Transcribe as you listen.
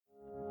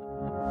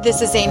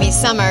This is Amy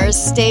Summers.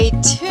 Stay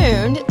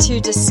tuned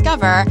to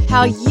discover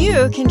how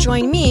you can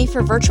join me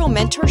for virtual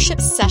mentorship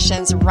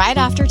sessions right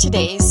after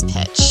today's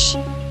pitch.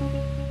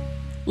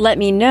 Let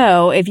me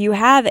know if you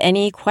have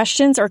any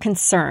questions or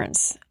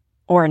concerns.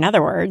 Or in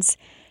other words,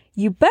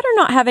 you better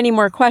not have any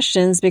more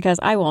questions because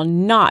I will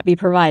not be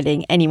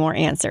providing any more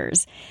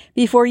answers.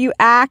 Before you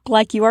act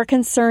like you are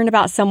concerned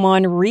about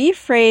someone,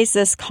 rephrase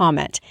this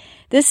comment.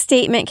 This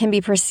statement can be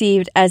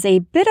perceived as a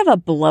bit of a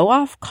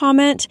blow-off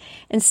comment.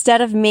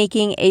 Instead of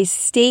making a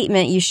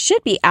statement, you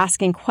should be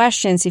asking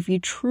questions if you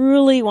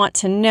truly want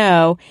to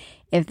know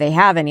if they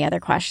have any other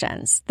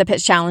questions. The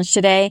pitch challenge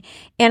today,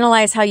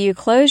 analyze how you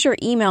close your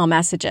email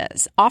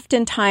messages.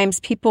 Oftentimes,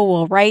 people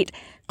will write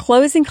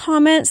closing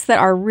comments that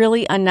are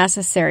really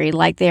unnecessary,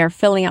 like they are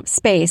filling up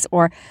space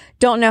or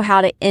don't know how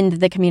to end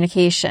the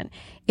communication.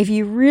 If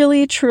you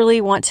really, truly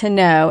want to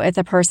know if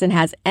the person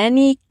has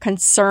any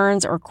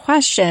concerns or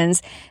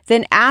questions,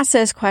 then ask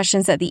those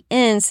questions at the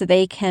end so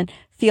they can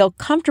feel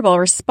comfortable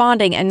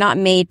responding and not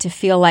made to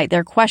feel like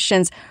their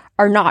questions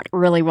are not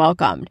really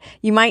welcomed.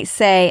 You might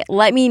say,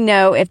 let me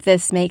know if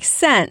this makes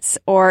sense,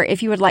 or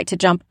if you would like to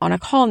jump on a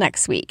call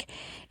next week.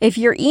 If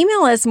your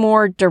email is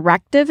more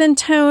directive in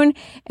tone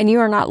and you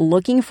are not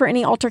looking for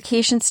any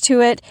altercations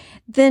to it,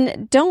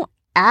 then don't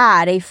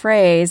add a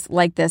phrase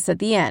like this at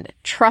the end.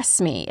 Trust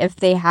me, if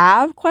they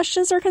have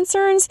questions or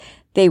concerns,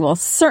 they will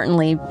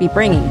certainly be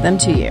bringing them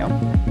to you.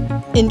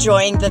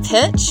 Enjoying the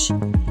pitch?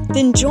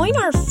 Then join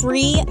our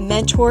free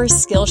Mentor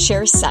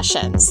Skillshare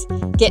sessions.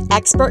 Get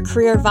expert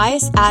career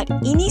advice at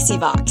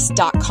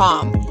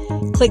inisivox.com.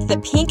 Click the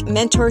pink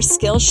Mentor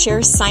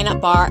Skillshare sign-up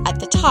bar at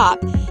the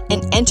top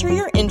and enter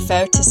your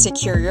info to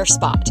secure your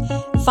spot.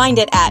 Find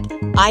it at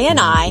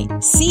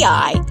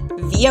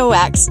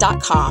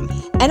inicivox.com,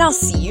 and I'll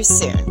see you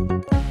soon.